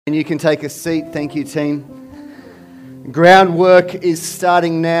And you can take a seat. Thank you, team. Groundwork is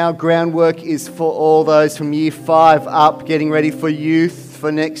starting now. Groundwork is for all those from year 5 up, getting ready for youth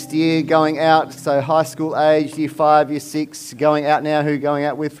for next year, going out. So high school age, year 5, year 6, going out now. Who are you going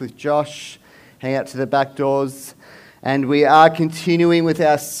out with Josh? Hang out to the back doors. And we are continuing with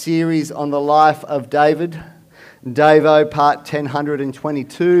our series on the life of David. Davo, part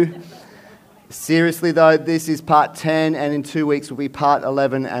 1022. Seriously though, this is part 10 and in 2 weeks will be part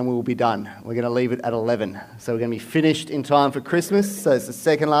 11 and we'll be done. We're going to leave it at 11. So we're going to be finished in time for Christmas. So it's the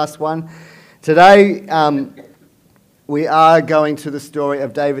second last one. Today we are going to the story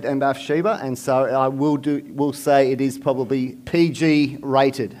of David and Bathsheba, and so I will say it is probably PG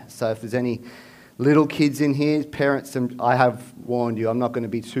rated. So if there's any little kids in here, parents, I have warned you, I'm not going to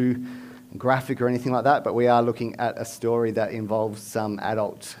be too graphic or anything like that, but we are looking at a story that involves some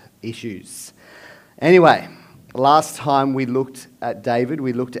adult issues. Anyway, last time we looked at David,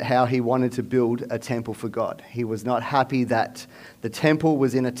 we looked at how he wanted to build a temple for God. He was not happy that the temple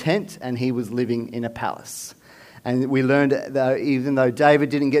was in a tent and he was living in a palace. And we learned that even though David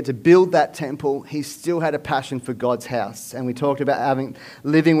didn't get to build that temple, he still had a passion for God's house. And we talked about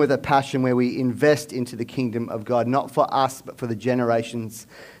living with a passion where we invest into the kingdom of God, not for us, but for the generations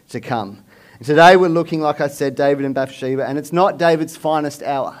to come. And today we're looking, like I said, David and Bathsheba, and it's not David's finest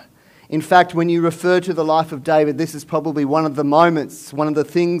hour. In fact, when you refer to the life of David, this is probably one of the moments, one of the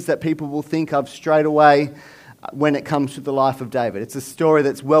things that people will think of straight away when it comes to the life of David. It's a story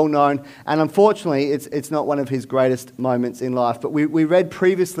that's well known, and unfortunately, it's not one of his greatest moments in life. But we read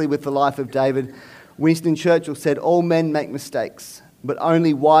previously with the life of David, Winston Churchill said, "All men make mistakes, but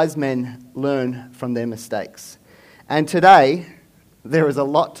only wise men learn from their mistakes." And today, there is a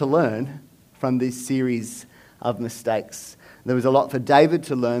lot to learn from this series of mistakes. There was a lot for David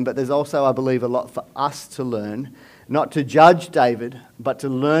to learn, but there's also, I believe, a lot for us to learn, not to judge David, but to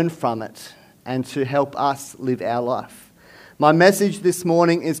learn from it and to help us live our life. My message this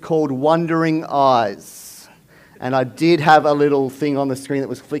morning is called Wandering Eyes. And I did have a little thing on the screen that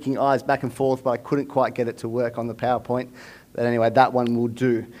was flicking eyes back and forth, but I couldn't quite get it to work on the PowerPoint. But anyway, that one will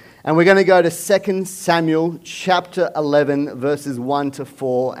do. And we're going to go to 2 Samuel chapter 11, verses 1 to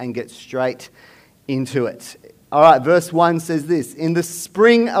 4, and get straight into it. All right, verse 1 says this: "In the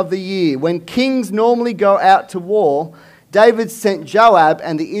spring of the year, when kings normally go out to war, David sent Joab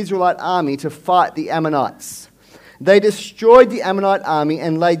and the Israelite army to fight the Ammonites. They destroyed the Ammonite army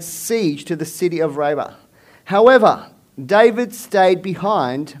and laid siege to the city of Rabbah. However, David stayed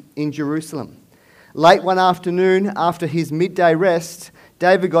behind in Jerusalem. Late one afternoon, after his midday rest,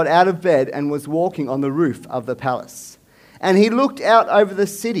 David got out of bed and was walking on the roof of the palace. And he looked out over the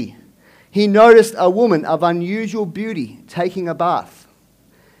city. He noticed a woman of unusual beauty taking a bath.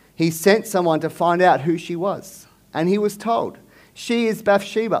 He sent someone to find out who she was, and he was told, 'She is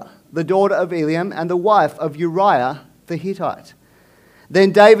Bathsheba, the daughter of Eliam and the wife of Uriah the Hittite.'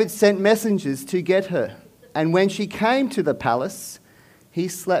 Then David sent messengers to get her, and when she came to the palace, he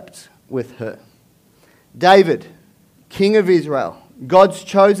slept with her." David, king of Israel, God's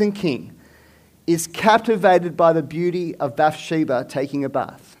chosen king, is captivated by the beauty of Bathsheba taking a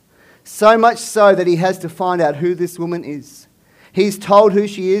bath. So much so that he has to find out who this woman is. He's told who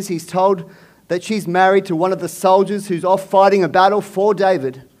she is. He's told that she's married to one of the soldiers who's off fighting a battle for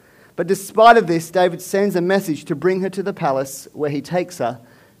David. But despite of this, David sends a message to bring her to the palace, where he takes her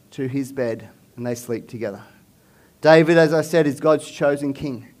to his bed and they sleep together. David, as I said, is God's chosen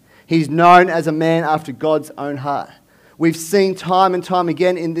king. He's known as a man after God's own heart. We've seen time and time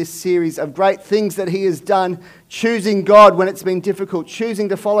again in this series of great things that he has done, choosing God when it's been difficult, choosing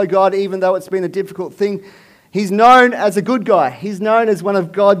to follow God even though it's been a difficult thing. He's known as a good guy. He's known as one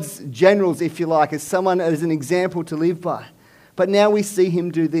of God's generals, if you like, as someone, as an example to live by. But now we see him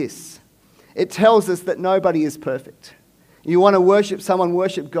do this. It tells us that nobody is perfect. You want to worship someone,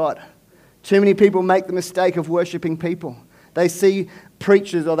 worship God. Too many people make the mistake of worshipping people. They see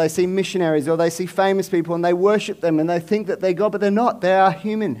preachers or they see missionaries or they see famous people and they worship them and they think that they're God, but they're not. They are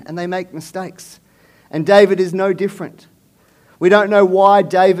human and they make mistakes. And David is no different. We don't know why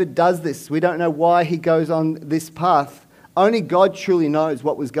David does this. We don't know why he goes on this path. Only God truly knows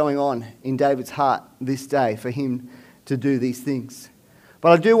what was going on in David's heart this day for him to do these things.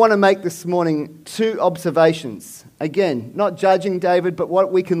 But I do want to make this morning 2 observations. Again, not judging David, but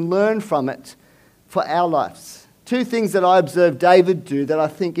what we can learn from it for our lives. 2 things that I observed David do that I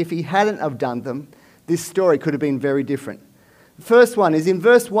think if he hadn't have done them, this story could have been very different. The first one is in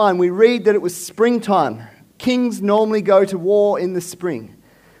verse 1, we read that it was springtime. Kings normally go to war in the spring.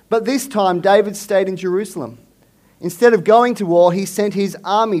 But this time, David stayed in Jerusalem. Instead of going to war, he sent his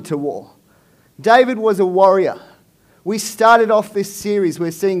army to war. David was a warrior. We started off this series,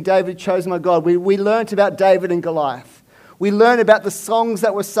 we're seeing David chosen by God. We learnt about David and Goliath. We learned about the songs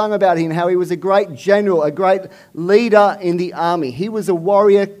that were sung about him, how he was a great general, a great leader in the army. He was a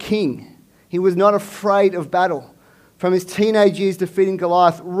warrior king. He was not afraid of battle. From his teenage years defeating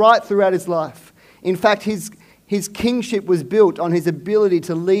Goliath right throughout his life. In fact, his kingship was built on his ability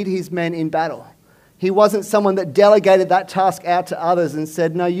to lead his men in battle. He wasn't someone that delegated that task out to others and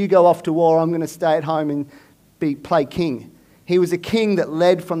said, no, you go off to war, I'm going to stay at home and play king. He was a king that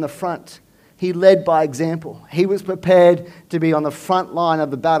led from the front. He led by example. He was prepared to be on the front line of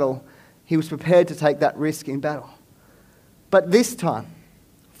the battle. He was prepared to take that risk in battle. But this time,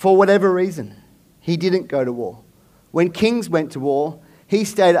 for whatever reason, he didn't go to war. When kings went to war, he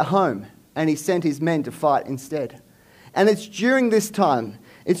stayed at home and he sent his men to fight instead. And it's during this time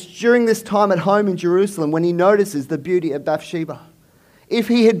at home in Jerusalem when he notices the beauty of Bathsheba. If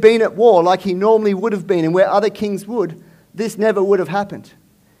he had been at war like he normally would have been and where other kings would, this never would have happened.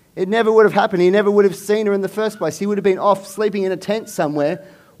 It never would have happened. He never would have seen her in the first place. He would have been off sleeping in a tent somewhere,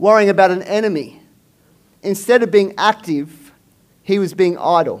 worrying about an enemy. Instead of being active, he was being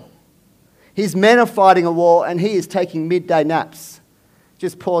idle. His men are fighting a war and he is taking midday naps.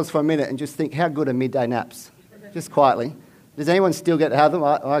 Just pause for a minute and just think, how good are midday naps? Just quietly. Does anyone still get to have them?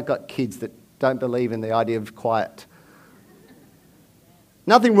 I've got kids that don't believe in the idea of quiet.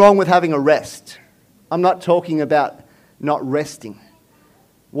 Nothing wrong with having a rest. I'm not talking about not resting.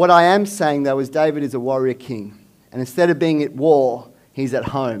 What I am saying, though, is David is a warrior king. And instead of being at war, he's at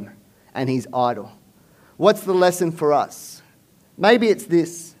home and he's idle. What's the lesson for us? Maybe it's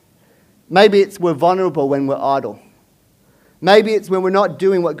this. Maybe it's we're vulnerable when we're idle. Maybe it's when we're not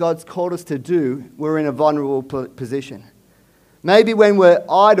doing what God's called us to do, we're in a vulnerable position. Maybe when we're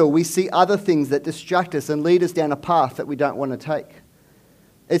idle, we see other things that distract us and lead us down a path that we don't want to take.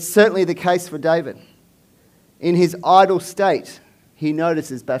 It's certainly the case for David. In his idle state, he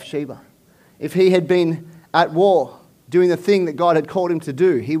notices Bathsheba. If he had been at war, doing the thing that God had called him to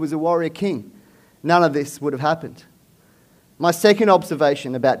do, he was a warrior king. None of this would have happened. My second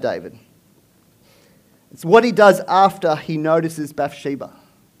observation about David, it's what he does after he notices Bathsheba.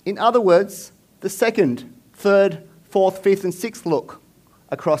 In other words, the second, third, fourth, fifth, and sixth look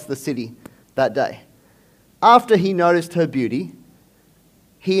across the city that day. After he noticed her beauty,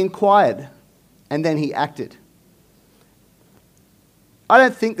 he inquired and then he acted. I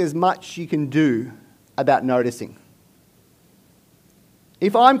don't think there's much you can do about noticing.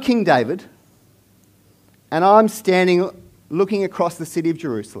 If I'm King David and I'm standing looking across the city of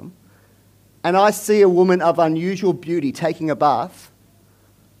Jerusalem and I see a woman of unusual beauty taking a bath,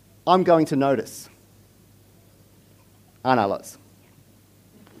 I'm going to notice. Aren't I, lots?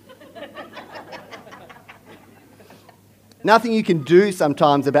 Nothing you can do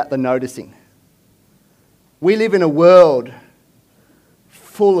sometimes about the noticing. We live in a world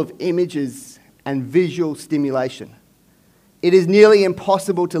full of images and visual stimulation. It is nearly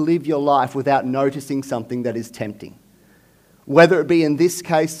impossible to live your life without noticing something that is tempting. Whether it be, in this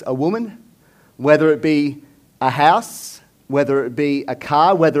case, a woman, whether it be a house, whether it be a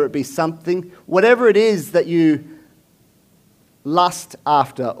car, whether it be something, whatever it is that you lust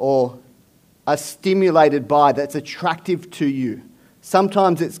after or are stimulated by that's attractive to you.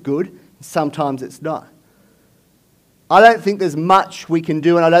 Sometimes it's good, sometimes it's not. I don't think there's much we can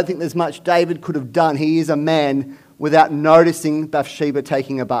do, and I don't think there's much David could have done. He is a man without noticing Bathsheba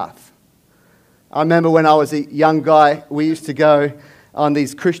taking a bath. I remember when I was a young guy, we used to go on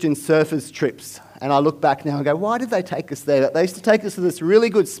these Christian surfers trips. And I look back now and go, why did they take us there? They used to take us to this really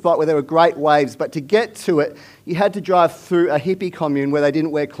good spot where there were great waves, but to get to it, you had to drive through a hippie commune where they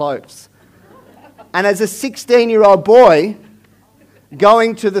didn't wear clothes. And as a 16-year-old boy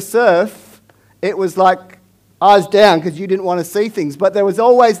going to the surf, it was like eyes down because you didn't want to see things. But there was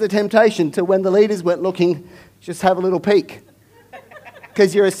always the temptation to, when the leaders weren't looking, just have a little peek.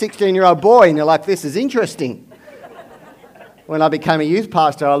 Because you're a 16-year-old boy and you're like, this is interesting. When I became a youth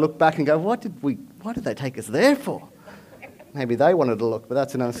pastor, I look back and go, what did they take us there for? Maybe they wanted to look, but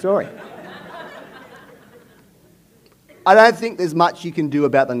that's another story. I don't think there's much you can do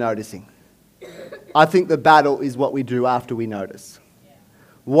about the noticing. I think the battle is what we do after we notice.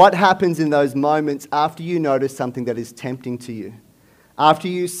 What happens in those moments after you notice something that is tempting to you? After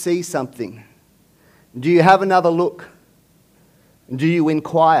you see something? Do you have another look? Do you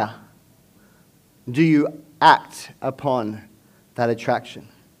inquire? Do you act upon that attraction?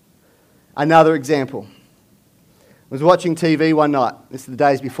 Another example. I was watching TV one night. This is the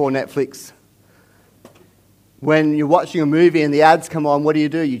days before Netflix. When you're watching a movie and the ads come on, what do?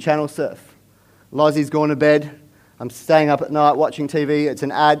 You channel surf. Lozzie's gone to bed. I'm staying up at night watching TV. It's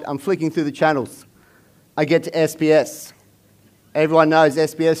an ad. I'm flicking through the channels. I get to SBS. Everyone knows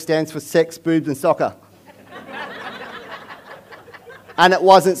SBS stands for sex, boobs and soccer. And it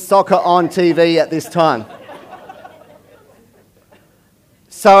wasn't soccer on TV at this time.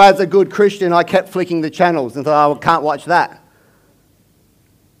 So as a good Christian, I kept flicking the channels and thought, oh, I can't watch that.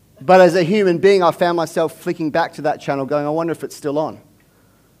 But as a human being, I found myself flicking back to that channel going, I wonder if it's still on.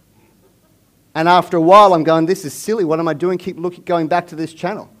 And after a while, I'm going, this is silly. What am I doing? Keep going back to this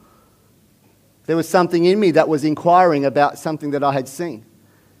channel. There was something in me that was inquiring about something that I had seen.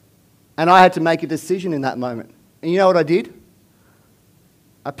 And I had to make a decision in that moment. And you know what I did?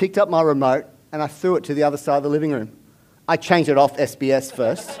 I picked up my remote and I threw it to the other side of the living room. I changed it off SBS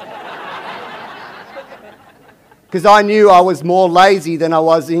first. Because I knew I was more lazy than I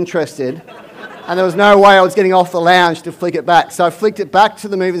was interested. And there was no way I was getting off the lounge to flick it back. So I flicked it back to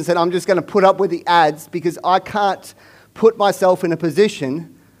the movie and said, I'm just going to put up with the ads because I can't put myself in a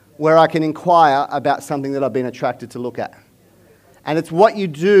position where I can inquire about something that I've been attracted to look at. And it's what you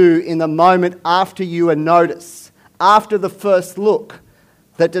do in the moment after you are noticed, after the first look,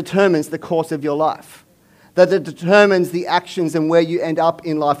 that determines the course of your life, that it determines the actions and where you end up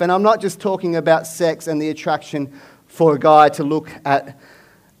in life. And I'm not just talking about sex and the attraction for a guy to look at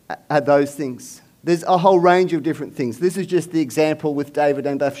those things. There's a whole range of different things. This is just the example with David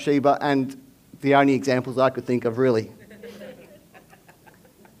and Bathsheba, and the only examples I could think of, really.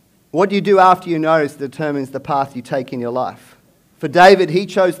 What you do after you notice determines the path you take in your life. For David, he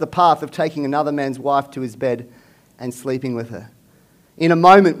chose the path of taking another man's wife to his bed and sleeping with her. In a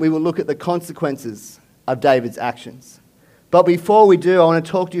moment, we will look at the consequences of David's actions. But before we do, I want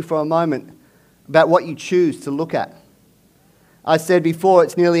to talk to you for a moment about what you choose to look at. I said before,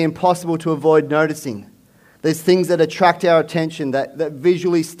 it's nearly impossible to avoid noticing. There's things that attract our attention, that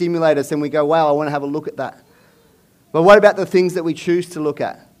visually stimulate us, and we go, wow, I want to have a look at that. But what about the things that we choose to look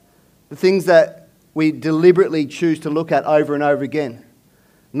at? The things that we deliberately choose to look at over and over again.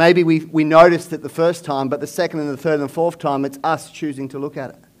 Maybe we noticed it the first time, but the second and the third and the fourth time, it's us choosing to look at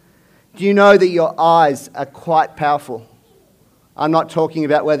it. Do you know that your eyes are quite powerful? I'm not talking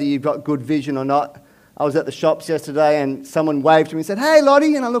about whether you've got good vision or not. I was at the shops yesterday and someone waved to me and said, hey,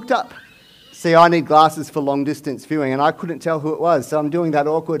 Lottie, and I looked up. See, I need glasses for long distance viewing, and I couldn't tell who it was, so I'm doing that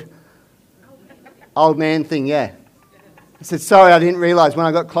awkward old man thing, yeah. I said, sorry, I didn't realise. When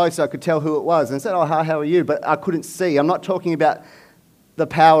I got closer, I could tell who it was. And I said, oh, hi, how are you? But I couldn't see. I'm not talking about the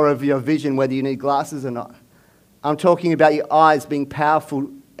power of your vision, whether you need glasses or not. I'm talking about your eyes being powerful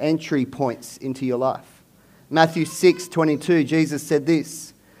entry points into your life. Matthew 6:22, Jesus said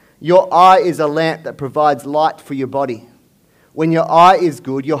this, your eye is a lamp that provides light for your body. When your eye is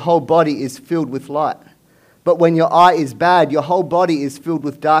good, your whole body is filled with light. But when your eye is bad, your whole body is filled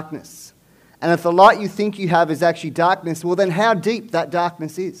with darkness. And if the light you think you have is actually darkness, well then how deep that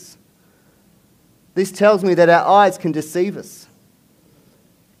darkness is. This tells me that our eyes can deceive us.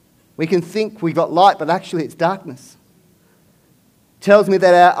 We can think we've got light, but actually it's darkness. It tells me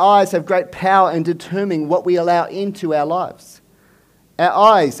that our eyes have great power in determining what we allow into our lives. Our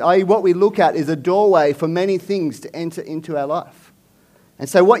eyes, i.e. what we look at, is a doorway for many things to enter into our life. And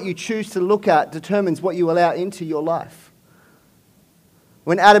so what you choose to look at determines what you allow into your life.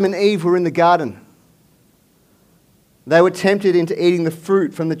 When Adam and Eve were in the garden, they were tempted into eating the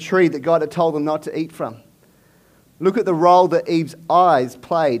fruit from the tree that God had told them not to eat from. Look at the role that Eve's eyes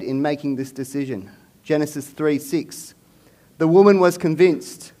played in making this decision. Genesis 3:6. The woman was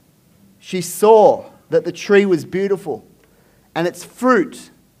convinced. She saw that the tree was beautiful and its fruit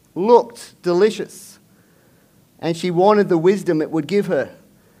looked delicious. And she wanted the wisdom it would give her.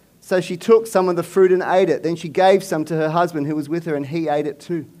 So she took some of the fruit and ate it. Then she gave some to her husband who was with her, and he ate it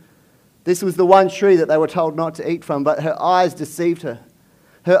too. This was the one tree that they were told not to eat from, but her eyes deceived her.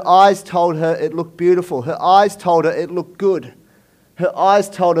 Her eyes told her it looked beautiful. Her eyes told her it looked good. Her eyes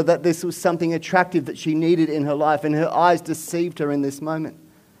told her that this was something attractive that she needed in her life, and her eyes deceived her in this moment.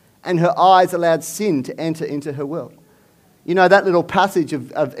 And her eyes allowed sin to enter into her world. You know, that little passage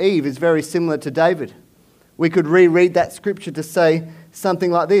of Eve is very similar to David. We could reread that scripture to say something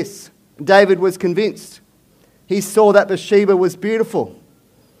like this. David was convinced. He saw that Bathsheba was beautiful.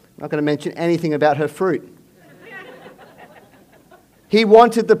 I'm not going to mention anything about her fruit. He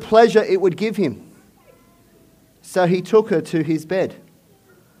wanted the pleasure it would give him. So he took her to his bed.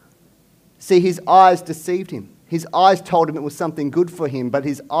 See, his eyes deceived him. His eyes told him it was something good for him, but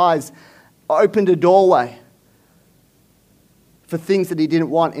his eyes opened a doorway for things that he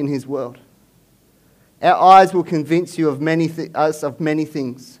didn't want in his world. Our eyes will convince you of us of many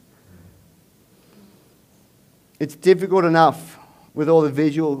things. It's difficult enough with all the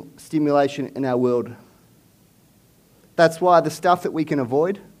visual stimulation in our world. That's why the stuff that we can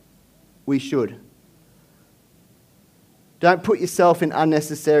avoid, we should. Don't put yourself in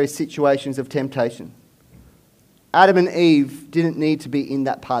unnecessary situations of temptation. Adam and Eve didn't need to be in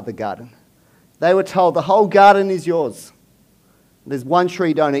that part of the garden. They were told the whole garden is yours. There's one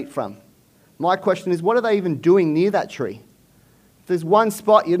tree don't eat from. My question is, what are they even doing near that tree? If there's one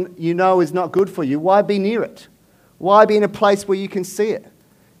spot you know is not good for you, why be near it? Why be in a place where you can see it?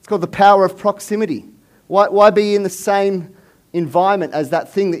 It's called the power of proximity. Why be in the same environment as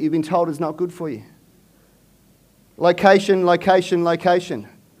that thing that you've been told is not good for you? Location, location, location.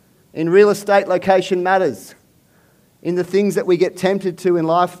 In real estate, location matters. In the things that we get tempted to in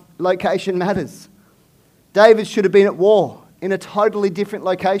life, location matters. David should have been at war in a totally different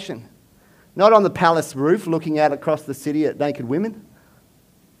location. Not on the palace roof looking out across the city at naked women.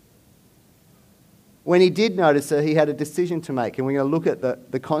 When he did notice her, he had a decision to make, and we're going to look at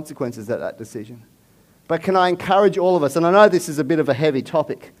the consequences of that decision. But can I encourage all of us, and I know this is a bit of a heavy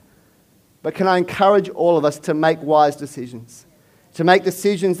topic, but can I encourage all of us to make wise decisions? To make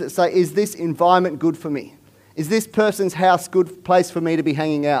decisions that say, is this environment good for me? Is this person's house a good place for me to be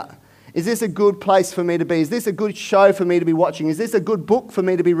hanging out? Is this a good place for me to be? Is this a good show for me to be watching? Is this a good book for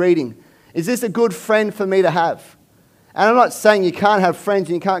me to be reading? Is this a good friend for me to have? And I'm not saying you can't have friends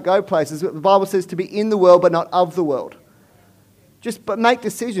and you can't go places. The Bible says to be in the world but not of the world. But make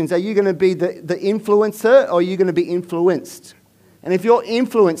decisions. Are you going to be the influencer, or are you going to be influenced? And if you're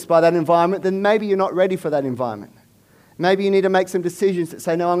influenced by that environment, then maybe you're not ready for that environment. Maybe you need to make some decisions that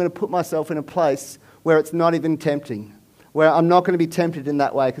say, no, I'm going to put myself in a place where it's not even tempting, where I'm not going to be tempted in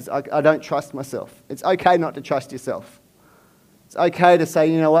that way because I don't trust myself. It's okay not to trust yourself. It's okay to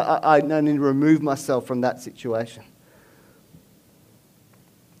say, you know what, I need to remove myself from that situation.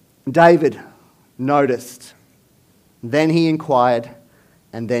 David noticed, then he inquired,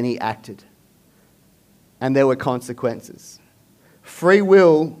 and then he acted. And there were consequences. Free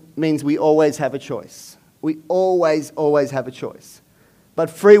will means we always have a choice. We always have a choice. But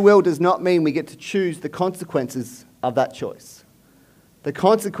free will does not mean we get to choose the consequences of that choice. The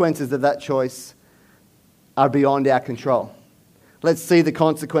consequences of that choice are beyond our control. Let's see the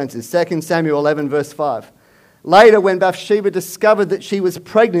consequences. 2 Samuel 11 verse 5. Later, when Bathsheba discovered that she was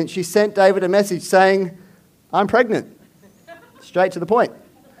pregnant, she sent David a message saying, I'm pregnant. Straight to the point.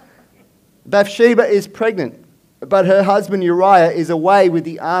 Bathsheba is pregnant, but her husband Uriah is away with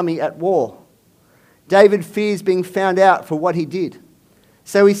the army at war. David fears being found out for what he did.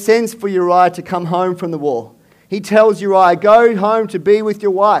 So he sends for Uriah to come home from the war. He tells Uriah, go home to be with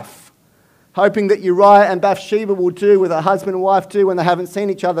your wife, hoping that Uriah and Bathsheba will do what a husband and wife do when they haven't seen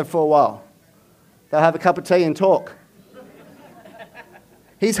each other for a while. They'll have a cup of tea and talk.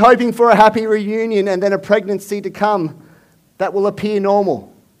 He's hoping for a happy reunion and then a pregnancy to come that will appear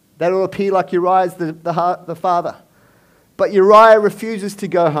normal. That will appear like Uriah's the father. But Uriah refuses to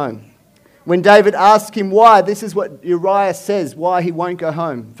go home. When David asks him why, this is what Uriah says, why he won't go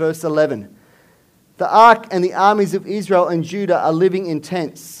home. Verse 11. The ark and the armies of Israel and Judah are living in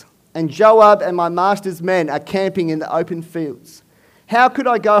tents, and Joab and my master's men are camping in the open fields. How could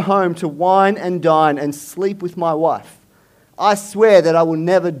I go home to wine and dine and sleep with my wife? I swear that I will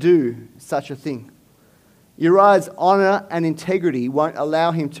never do such a thing. Uriah's honor and integrity won't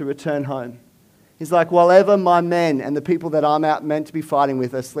allow him to return home. He's like, while ever my men and the people that I'm out meant to be fighting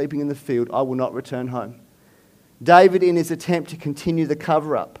with are sleeping in the field, I will not return home. David, in his attempt to continue the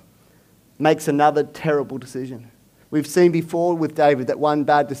cover-up, makes another terrible decision. We've seen before with David that one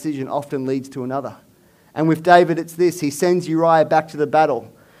bad decision often leads to another. And with David, it's this. He sends Uriah back to the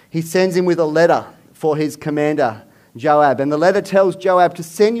battle. He sends him with a letter for his commander, Joab. And the letter tells Joab to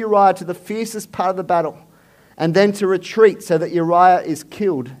send Uriah to the fiercest part of the battle and then to retreat so that Uriah is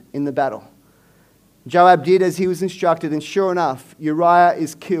killed in the battle. Joab did as he was instructed, and sure enough, Uriah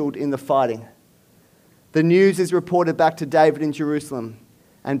is killed in the fighting. The news is reported back to David in Jerusalem,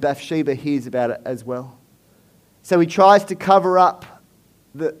 and Bathsheba hears about it as well. So he tries to cover up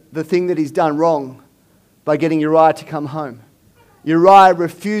the thing that he's done wrong by getting Uriah to come home. Uriah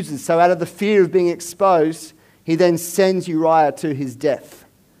refuses, so out of the fear of being exposed, he then sends Uriah to his death.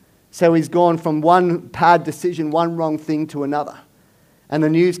 So he's gone from one bad decision, one wrong thing to another. And the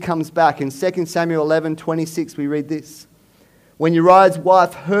news comes back. In 2 Samuel 11:26, we read this. When Uriah's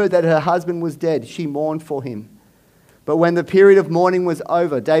wife heard that her husband was dead, she mourned for him. But when the period of mourning was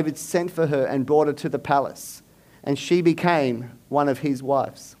over, David sent for her and brought her to the palace, and she became one of his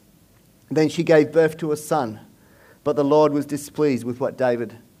wives. Then she gave birth to a son, but the Lord was displeased with what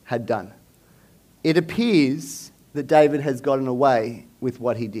David had done. It appears that David has gotten away with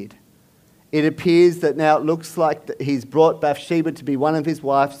what he did. It appears that now it looks like he's brought Bathsheba to be one of his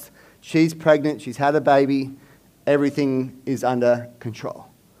wives. She's pregnant, she's had a baby, everything is under control.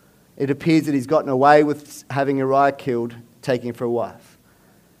 It appears that he's gotten away with having Uriah killed, taking her for a wife.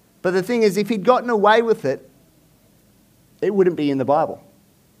 But the thing is, if he'd gotten away with it, it wouldn't be in the Bible,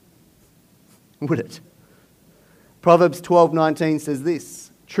 would it? Proverbs 12:19 says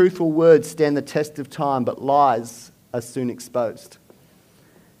this, truthful words stand the test of time, but lies are soon exposed.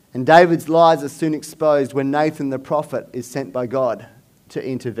 And David's lies are soon exposed when Nathan the prophet is sent by God to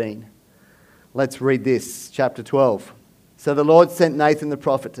intervene. Let's read this, chapter 12. So the Lord sent Nathan the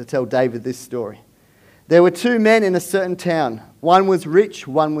prophet to tell David this story. There were two men in a certain town. One was rich,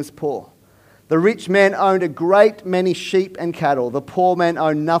 one was poor. The rich man owned a great many sheep and cattle. The poor man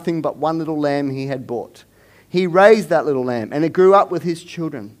owned nothing but one little lamb he had bought. He raised that little lamb, and it grew up with his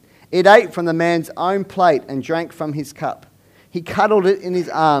children. It ate from the man's own plate and drank from his cup. He cuddled it in his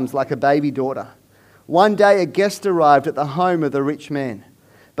arms like a baby daughter. One day a guest arrived at the home of the rich man.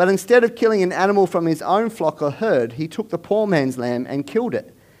 But instead of killing an animal from his own flock or herd, he took the poor man's lamb and killed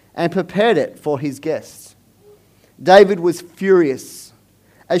it and prepared it for his guests. David was furious.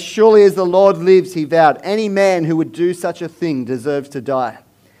 As surely as the Lord lives, he vowed, any man who would do such a thing deserves to die.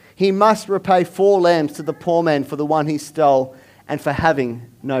 He must repay 4 lambs to the poor man for the one he stole and for having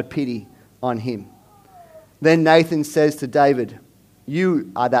no pity on him. Then Nathan says to David,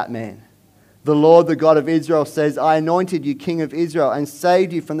 you are that man. The Lord, the God of Israel, says, I anointed you king of Israel and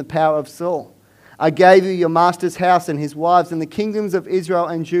saved you from the power of Saul. I gave you your master's house and his wives and the kingdoms of Israel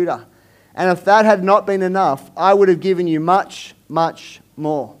and Judah. And if that had not been enough, I would have given you much, much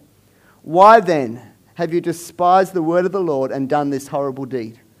more. Why then have you despised the word of the Lord and done this horrible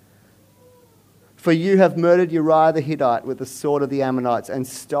deed? For you have murdered Uriah the Hittite with the sword of the Ammonites and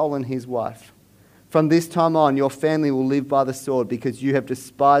stolen his wife. From this time on, your family will live by the sword because you have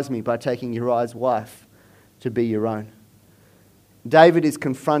despised me by taking Uriah's wife to be your own. David is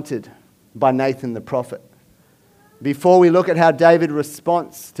confronted by Nathan the prophet. Before we look at how David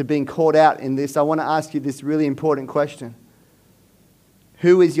responds to being caught out in this, I want to ask you this really important question.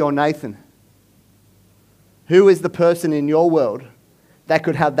 Who is your Nathan? Who is the person in your world that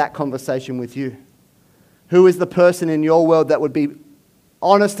could have that conversation with you? Who is the person in your world that would be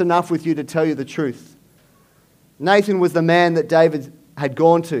honest enough with you to tell you the truth? Nathan was the man that David had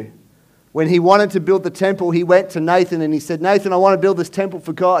gone to. When he wanted to build the temple, he went to Nathan and he said, Nathan, I want to build this temple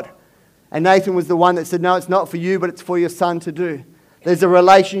for God. And Nathan was the one that said, no, it's not for you, but it's for your son to do. There's a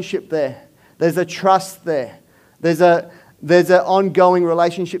relationship there. There's a trust there. There's an ongoing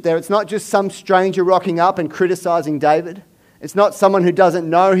relationship there. It's not just some stranger rocking up and criticizing David. It's not someone who doesn't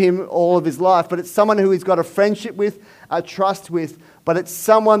know him all of his life, but it's someone who he's got a friendship with, a trust with, but it's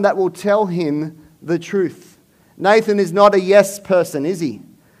someone that will tell him the truth. Nathan is not a yes person, is he?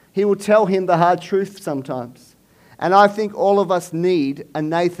 He will tell him the hard truth sometimes. And I think all of us need a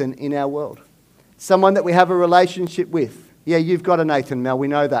Nathan in our world. Someone that we have a relationship with. Yeah, you've got a Nathan, Mel, we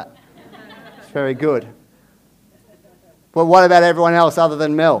know that. It's very good. But what about everyone else other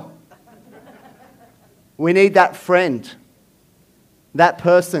than Mel? We need that friend, that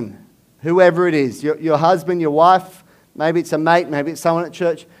person, whoever it is, your husband, your wife, maybe it's a mate, maybe it's someone at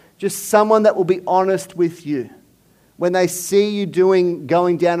church, just someone that will be honest with you. When they see you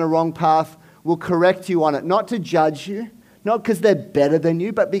going down a wrong path, will correct you on it, not to judge you, not because they're better than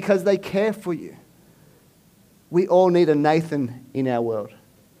you, but because they care for you. We all need a Nathan in our world.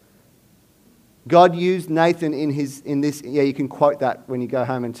 God used Nathan in this. Yeah, you can quote that when you go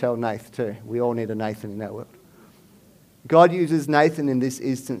home and tell Nath too. We all need a Nathan in our world. God uses Nathan in this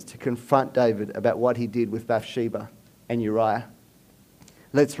instance to confront David about what he did with Bathsheba and Uriah.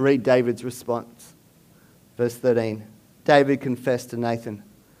 Let's read David's response. Verse 13. David confessed to Nathan,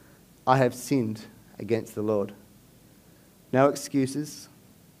 I have sinned against the Lord. No excuses,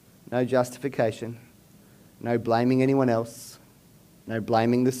 no justification, no blaming anyone else, no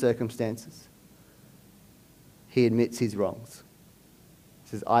blaming the circumstances. He admits his wrongs.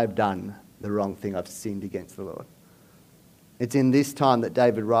 He says, I've done the wrong thing. I've sinned against the Lord. It's in this time that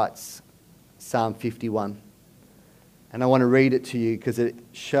David writes Psalm 51. And I want to read it to you because it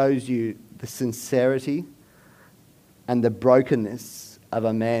shows you the sincerity and the brokenness of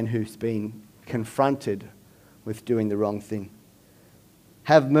a man who's been confronted with doing the wrong thing.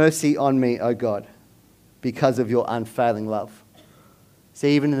 Have mercy on me, O God, because of your unfailing love.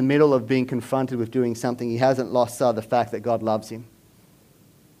 See, even in the middle of being confronted with doing something, he hasn't lost sight of the fact that God loves him.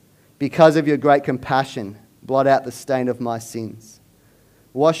 Because of your great compassion, blot out the stain of my sins.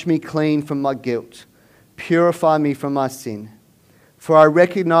 Wash me clean from my guilt. Purify me from my sin. For I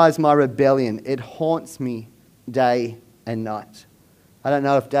recognize my rebellion. It haunts me day and night. I don't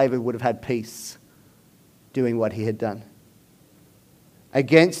know if David would have had peace doing what he had done.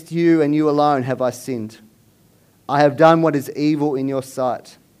 Against you and you alone have I sinned. I have done what is evil in your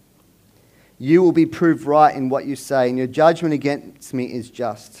sight. You will be proved right in what you say, and your judgment against me is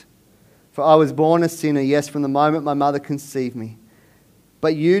just. For I was born a sinner, yes, from the moment my mother conceived me.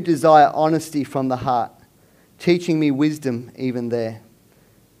 But you desire honesty from the heart, teaching me wisdom even there.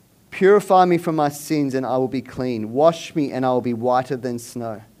 Purify me from my sins, and I will be clean. Wash me, and I will be whiter than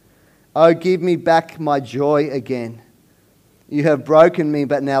snow. Oh, give me back my joy again. You have broken me,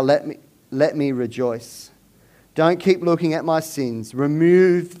 but now let me rejoice. Don't keep looking at my sins.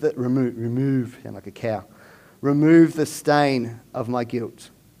 Remove, sound like a cow. Remove the stain of my guilt.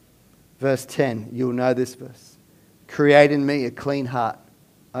 Verse 10, you'll know this verse. Create in me a clean heart,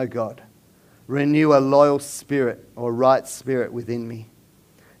 O God. Renew a loyal spirit or right spirit within me.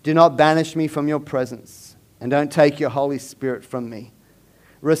 Do not banish me from your presence, and don't take your Holy Spirit from me.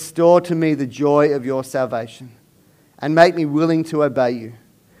 Restore to me the joy of your salvation, and make me willing to obey you.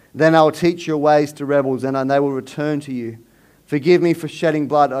 Then I will teach your ways to rebels, and they will return to you. Forgive me for shedding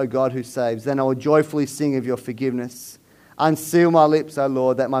blood, O God who saves. Then I will joyfully sing of your forgiveness. Unseal my lips, O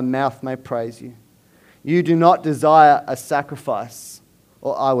Lord, that my mouth may praise you. You do not desire a sacrifice,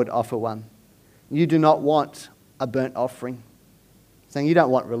 or I would offer one. You do not want a burnt offering. Saying you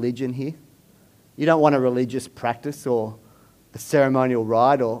don't want religion here. You don't want a religious practice or a ceremonial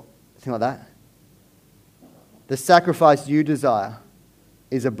rite or anything like that. The sacrifice you desire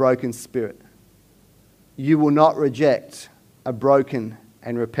is a broken spirit. You will not reject a broken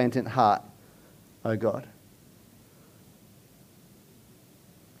and repentant heart, O God.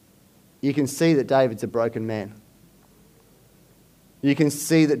 You can see that David's a broken man. You can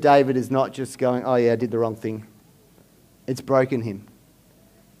see that David is not just going, oh yeah, I did the wrong thing. It's broken him.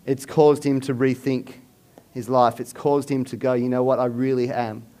 It's caused him to rethink his life. It's caused him to go, you know what, I really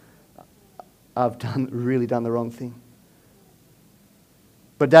am. I've really done the wrong thing.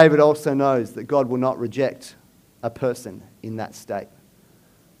 But David also knows that God will not reject a person in that state.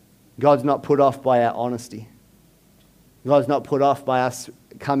 God's not put off by our honesty. God's not put off by us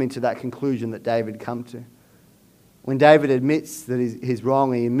coming to that conclusion that David come to. When David admits that he's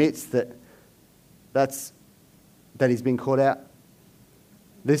wrong, he admits that he's been caught out.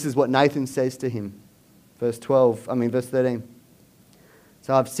 This is what Nathan says to him. Verse 13.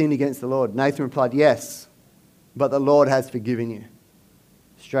 So I've sinned against the Lord. Nathan replied, yes, but the Lord has forgiven you.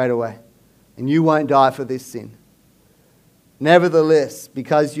 Straight away. And you won't die for this sin. Nevertheless,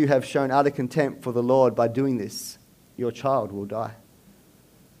 because you have shown utter contempt for the Lord by doing this, your child will die.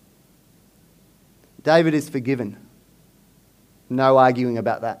 David is forgiven. No arguing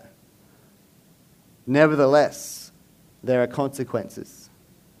about that. Nevertheless, there are consequences.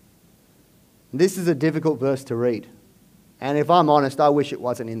 This is a difficult verse to read. And if I'm honest, I wish it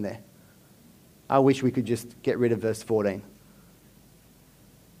wasn't in there. I wish we could just get rid of verse 14.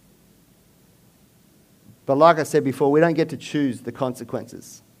 But like I said before, we don't get to choose the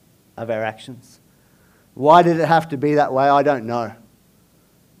consequences of our actions. Why did it have to be that way? I don't know.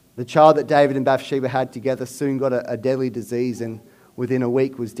 The child that David and Bathsheba had together soon got a deadly disease and within a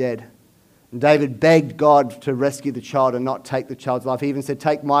week was dead. And David begged God to rescue the child and not take the child's life. He even said,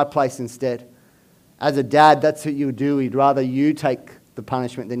 take my place instead. As a dad, that's what you would do. He'd rather you take the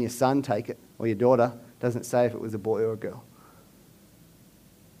punishment than your son take it, or your daughter. Doesn't say if it was a boy or a girl.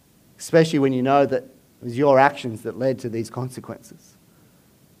 Especially when you know that it was your actions that led to these consequences.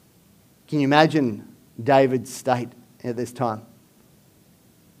 Can you imagine David's state at this time?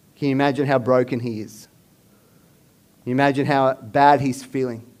 Can you imagine how broken he is? Can you imagine how bad he's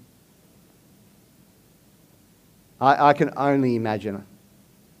feeling? I can only imagine.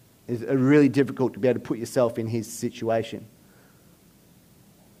 It's really difficult to be able to put yourself in his situation.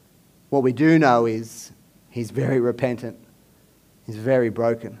 What we do know is he's very repentant. He's very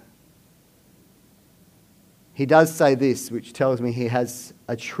broken. He does say this, which tells me he has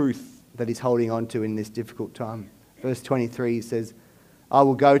a truth that he's holding on to in this difficult time. Verse 23, he says, I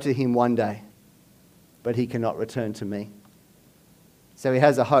will go to him one day, but he cannot return to me. So he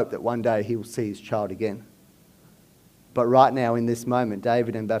has a hope that one day he will see his child again. But right now, in this moment,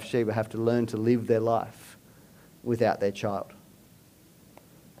 David and Bathsheba have to learn to live their life without their child.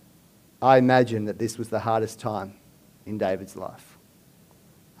 I imagine that this was the hardest time in David's life.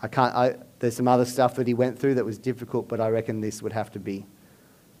 There's some other stuff that he went through that was difficult, but I reckon this would have to be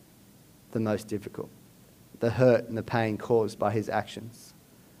the most difficult. The hurt and the pain caused by his actions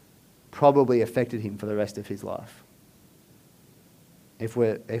probably affected him for the rest of his life. If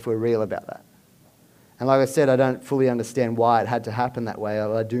we're real about that. And like I said, I don't fully understand why it had to happen that way.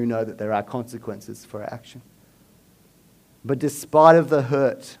 I do know that there are consequences for our action. But despite of the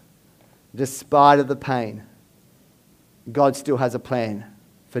hurt, despite of the pain, God still has a plan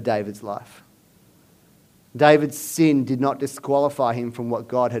for David's life. David's sin did not disqualify him from what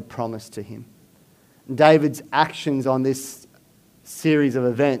God had promised to him. David's actions on this series of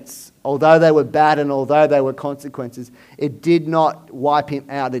events, although they were bad and although they were consequences, it did not wipe him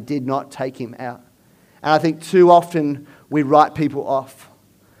out. It did not take him out. And I think too often we write people off.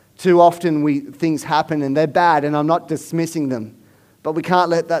 Too often things happen and they're bad, and I'm not dismissing them. But we can't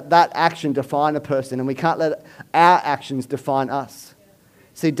let that action define a person, and we can't let our actions define us.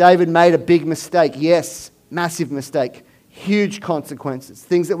 See, David made a big mistake. Yes, massive mistake. Huge consequences.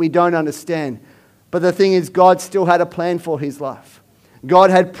 Things that we don't understand. But the thing is, God still had a plan for his life.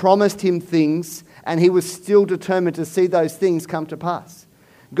 God had promised him things, and he was still determined to see those things come to pass.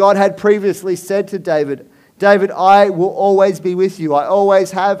 God had previously said to David, David, I will always be with you. I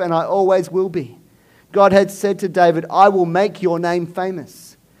always have, and I always will be. God had said to David, I will make your name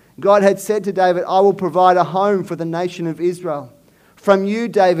famous. God had said to David, I will provide a home for the nation of Israel. From you,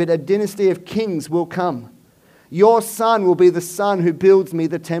 David, a dynasty of kings will come. Your son will be the son who builds me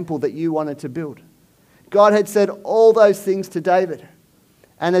the temple that you wanted to build. God had said all those things to David.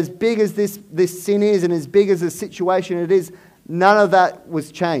 And as big as this sin is, and as big as the situation it is, none of that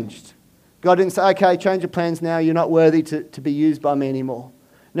was changed. God didn't say, okay, change your plans now. You're not worthy to be used by me anymore.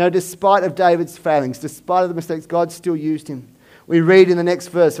 No, despite of David's failings, despite of the mistakes, God still used him. We read in the next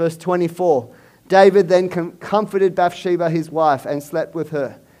verse, verse 24, David then comforted Bathsheba, his wife, and slept with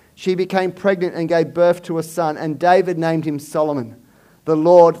her. She became pregnant and gave birth to a son, and David named him Solomon. The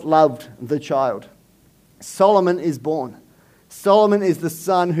Lord loved the child. Solomon is born. Solomon is the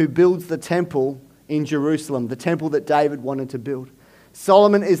son who builds the temple in Jerusalem, the temple that David wanted to build.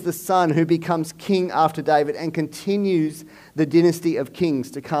 Solomon is the son who becomes king after David and continues the dynasty of kings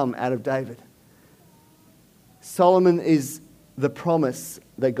to come out of David. Solomon is the promise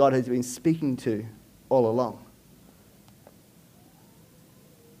that God has been speaking to all along.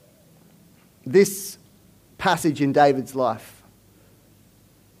 This passage in David's life,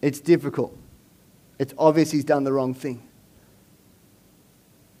 it's difficult. It's obvious he's done the wrong thing.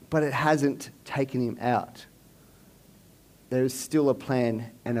 But it hasn't taken him out. There is still a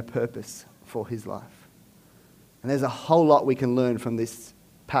plan and a purpose for his life. And there's a whole lot we can learn from this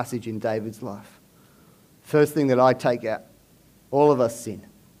passage in David's life. First thing that I take out, all of us sin.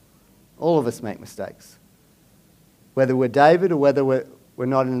 All of us make mistakes. Whether we're David or whether we're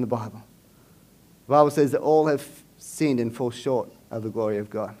not in the Bible. The Bible says that all have sinned and fall short of the glory of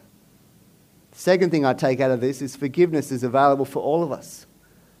God. The second thing I take out of this is forgiveness is available for all of us.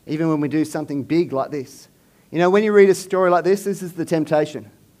 Even when we do something big like this. You know, when you read a story like this is the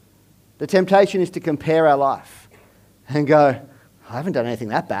temptation. The temptation is to compare our life and go, I haven't done anything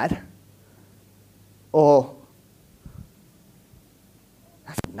that bad. Or,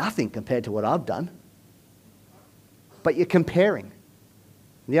 that's nothing compared to what I've done. But you're comparing.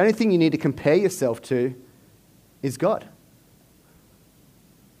 The only thing you need to compare yourself to is God.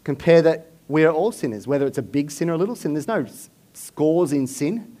 Compare that we are all sinners, whether it's a big sin or a little sin. There's no scores in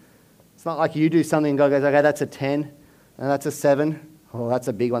sin. It's not like you do something and God goes, okay, that's a 10, and that's a 7. Oh, that's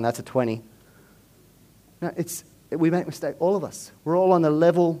a big one, that's a 20. No, we make mistakes, all of us. We're all on the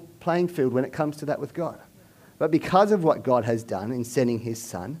level playing field when it comes to that with God. But because of what God has done in sending his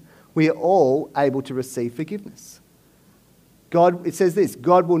son, we are all able to receive forgiveness. God, it says this,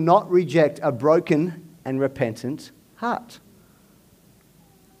 God will not reject a broken and repentant heart.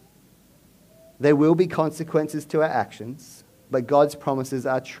 There will be consequences to our actions, but God's promises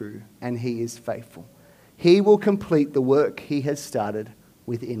are true and he is faithful. He will complete the work he has started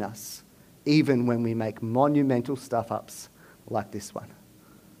within us, even when we make monumental stuff-ups like this one.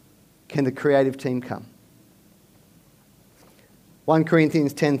 Can the creative team come? 1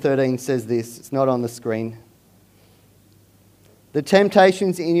 Corinthians 10:13 says this. It's not on the screen. The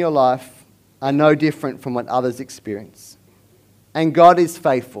temptations in your life are no different from what others experience. And God is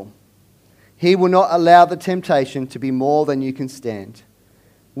faithful. He will not allow the temptation to be more than you can stand.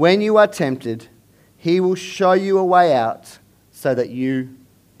 When you are tempted, he will show you a way out so that you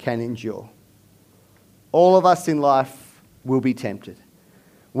can endure. All of us in life will be tempted.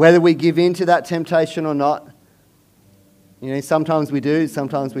 Whether we give in to that temptation or not, sometimes we do,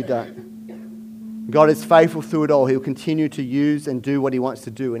 sometimes we don't. God is faithful through it all. He'll continue to use and do what he wants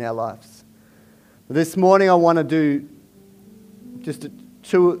to do in our lives. But this morning I want to do just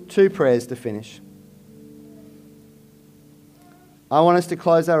two prayers to finish. I want us to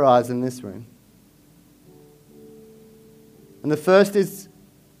close our eyes in this room. And the first is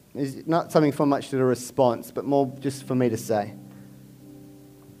not something for much to a response, but more just for me to say.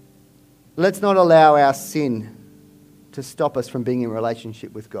 Let's not allow our sin to stop us from being in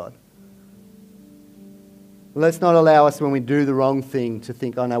relationship with God. Let's not allow us when we do the wrong thing to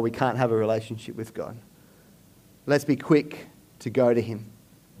think, oh no, we can't have a relationship with God. Let's be quick to go to him.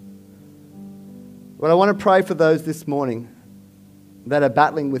 But I want to pray for those this morning that are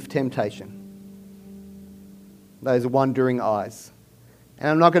battling with temptation. Those wandering eyes. And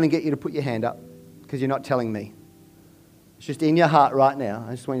I'm not going to get you to put your hand up because you're not telling me. It's just in your heart right now.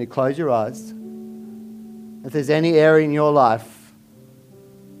 I just want you to close your eyes. If there's any area in your life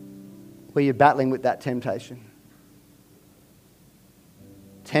where you're battling with that temptation,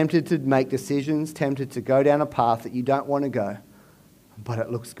 tempted to make decisions, tempted to go down a path that you don't want to go, but it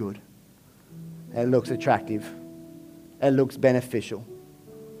looks good. It looks attractive. It looks beneficial.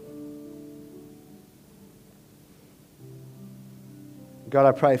 God,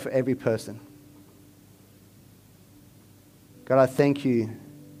 I pray for every person. God, I thank you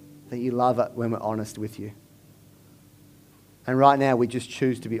that you love it when we're honest with you. And right now, we just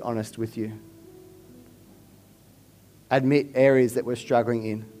choose to be honest with you. Admit areas that we're struggling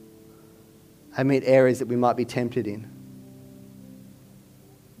in. Admit areas that we might be tempted in.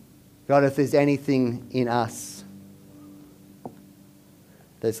 God, if there's anything in us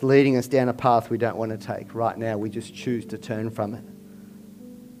that's leading us down a path we don't want to take, right now, we just choose to turn from it.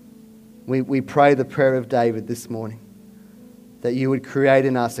 We pray the prayer of David this morning, that you would create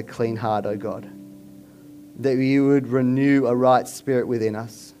in us a clean heart, O God, that you would renew a right spirit within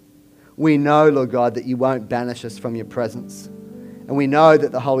us. We know, Lord God, that you won't banish us from your presence, and we know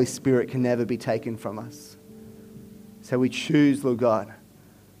that the Holy Spirit can never be taken from us. So we choose, Lord God,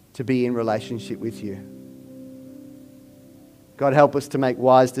 to be in relationship with you. God, help us to make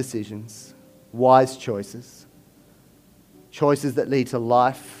wise decisions, wise choices, choices that lead to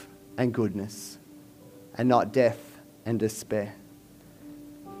life and goodness, and not death and despair.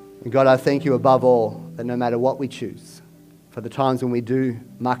 And God, I thank you above all that no matter what we choose, for the times when we do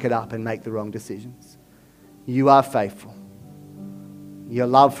muck it up and make the wrong decisions, you are faithful. Your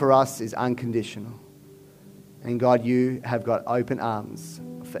love for us is unconditional. And God, you have got open arms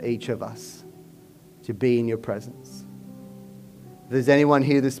for each of us to be in your presence. If there's anyone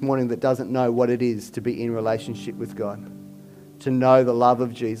here this morning that doesn't know what it is to be in relationship with God, to know the love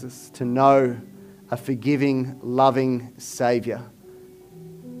of Jesus, to know a forgiving, loving Saviour,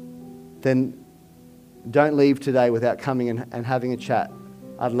 then don't leave today without coming and having a chat.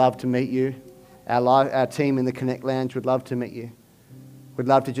 I'd love to meet you. Our team in the Connect Lounge would love to meet you. We'd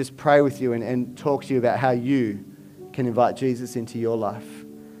love to just pray with you and talk to you about how you can invite Jesus into your life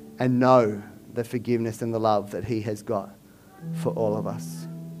and know the forgiveness and the love that he has got for all of us.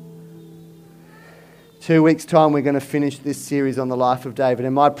 2 weeks' time, we're going to finish this series on the life of David.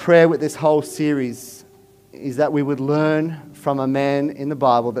 And my prayer with this whole series is that we would learn from a man in the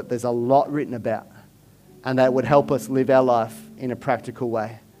Bible that there's a lot written about, and that would help us live our life in a practical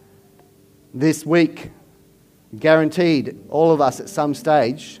way. This week, guaranteed, all of us at some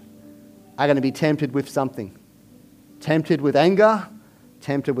stage are going to be tempted with something. Tempted with anger,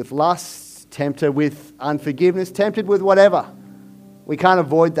 tempted with lust, tempted with unforgiveness, tempted with whatever. We can't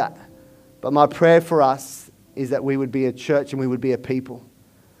avoid that. But my prayer for us is that we would be a church and we would be a people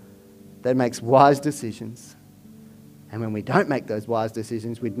that makes wise decisions. And when we don't make those wise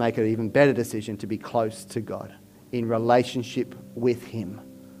decisions, we'd make an even better decision to be close to God, in relationship with him.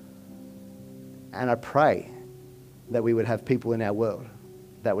 And I pray that we would have people in our world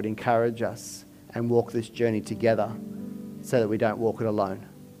that would encourage us and walk this journey together so that we don't walk it alone.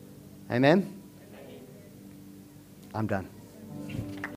 Amen? I'm done.